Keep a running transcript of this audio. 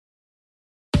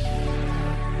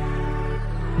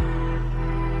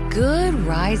Good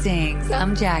risings.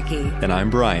 I'm Jackie. And I'm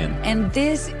Brian. And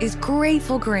this is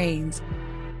Grateful Grains.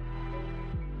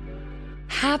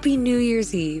 Happy New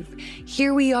Year's Eve.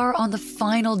 Here we are on the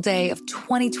final day of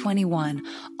 2021,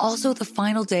 also the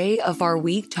final day of our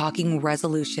week talking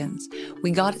resolutions.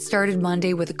 We got it started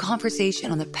Monday with a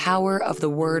conversation on the power of the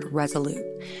word resolute.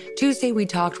 Tuesday, we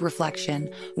talked reflection.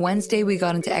 Wednesday, we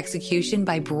got into execution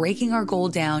by breaking our goal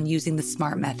down using the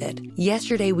SMART method.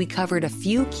 Yesterday, we covered a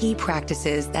few key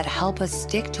practices that help us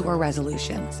stick to our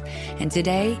resolutions. And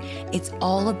today, it's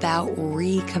all about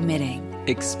recommitting.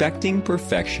 Expecting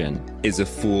perfection is a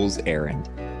fool's errand.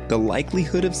 The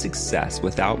likelihood of success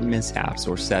without mishaps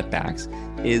or setbacks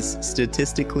is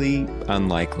statistically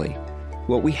unlikely.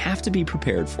 What we have to be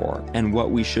prepared for and what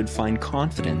we should find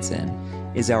confidence in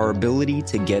is our ability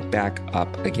to get back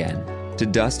up again, to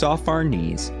dust off our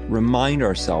knees, remind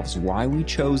ourselves why we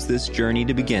chose this journey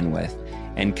to begin with,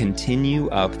 and continue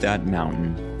up that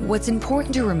mountain. What's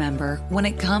important to remember when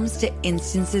it comes to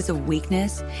instances of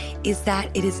weakness is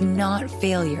that it is not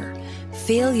failure.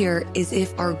 Failure is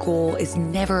if our goal is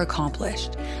never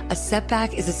accomplished. A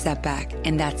setback is a setback,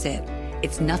 and that's it.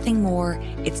 It's nothing more,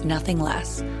 it's nothing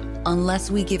less,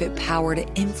 unless we give it power to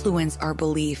influence our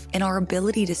belief and our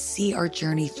ability to see our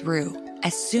journey through.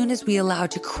 As soon as we allow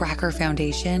it to crack our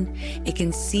foundation, it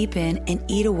can seep in and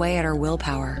eat away at our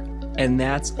willpower. And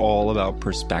that's all about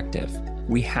perspective.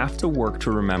 We have to work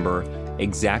to remember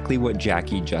exactly what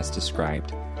Jackie just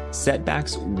described.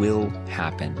 Setbacks will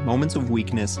happen. Moments of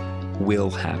weakness will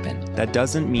happen. That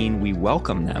doesn't mean we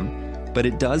welcome them, but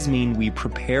it does mean we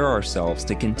prepare ourselves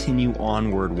to continue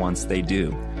onward once they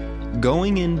do.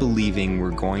 Going in believing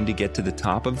we're going to get to the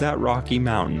top of that rocky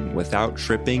mountain without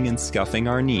tripping and scuffing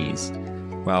our knees,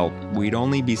 well, we'd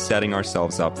only be setting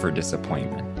ourselves up for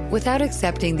disappointment. Without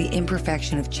accepting the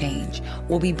imperfection of change,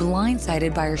 we'll be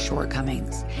blindsided by our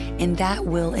shortcomings, and that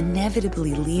will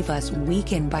inevitably leave us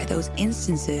weakened by those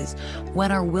instances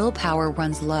when our willpower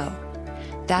runs low.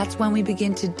 That's when we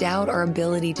begin to doubt our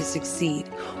ability to succeed.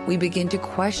 We begin to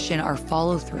question our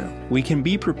follow-through. We can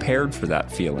be prepared for that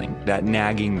feeling, that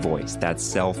nagging voice, that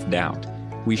self-doubt.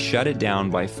 We shut it down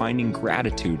by finding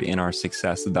gratitude in our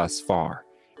success thus far,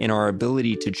 in our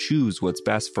ability to choose what's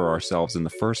best for ourselves in the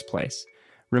first place.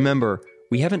 Remember,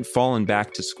 we haven't fallen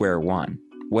back to square one.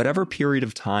 Whatever period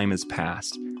of time has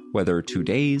passed, whether 2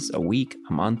 days, a week,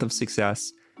 a month of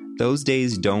success, those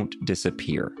days don't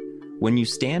disappear. When you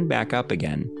stand back up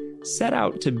again, set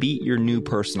out to beat your new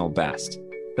personal best.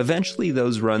 Eventually,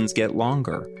 those runs get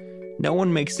longer. No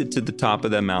one makes it to the top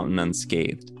of the mountain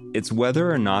unscathed. It's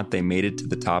whether or not they made it to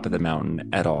the top of the mountain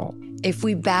at all. If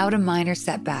we bow to minor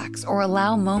setbacks or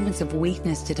allow moments of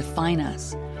weakness to define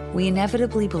us, we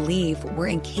inevitably believe we're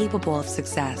incapable of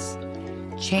success.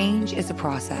 Change is a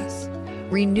process.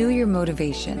 Renew your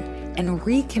motivation and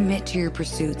recommit to your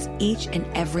pursuits each and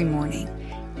every morning,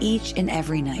 each and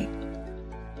every night.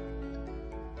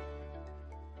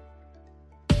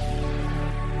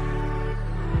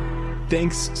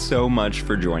 Thanks so much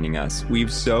for joining us.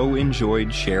 We've so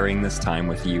enjoyed sharing this time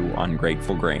with you on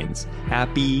Grateful Grains.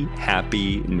 Happy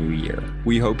New Year.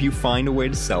 We hope you find a way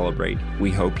to celebrate. We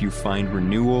hope you find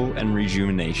renewal and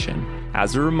rejuvenation.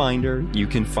 As a reminder, you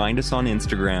can find us on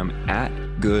Instagram at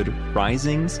Good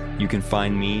Risings. You can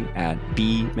find me at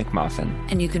B McMuffin.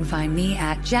 And you can find me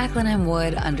at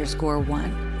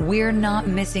JacquelineMWood_1. We're not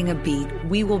missing a beat.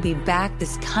 We will be back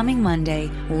this coming Monday,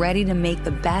 ready to make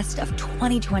the best of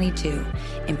 2022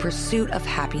 in pursuit of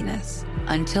happiness.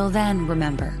 Until then,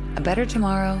 remember, a better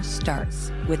tomorrow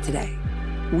starts with today.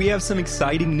 We have some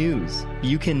exciting news.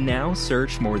 You can now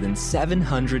search more than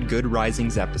 700 Good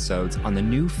Risings episodes on the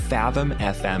new Fathom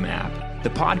FM app,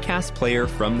 the podcast player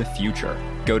from the future.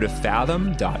 Go to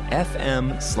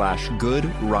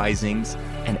fathom.fm/goodrisings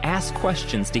and ask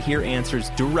questions to hear answers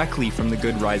directly from the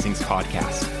Good Risings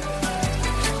podcast.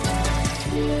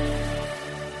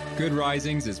 Good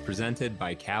Risings is presented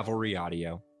by Cavalry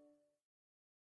Audio.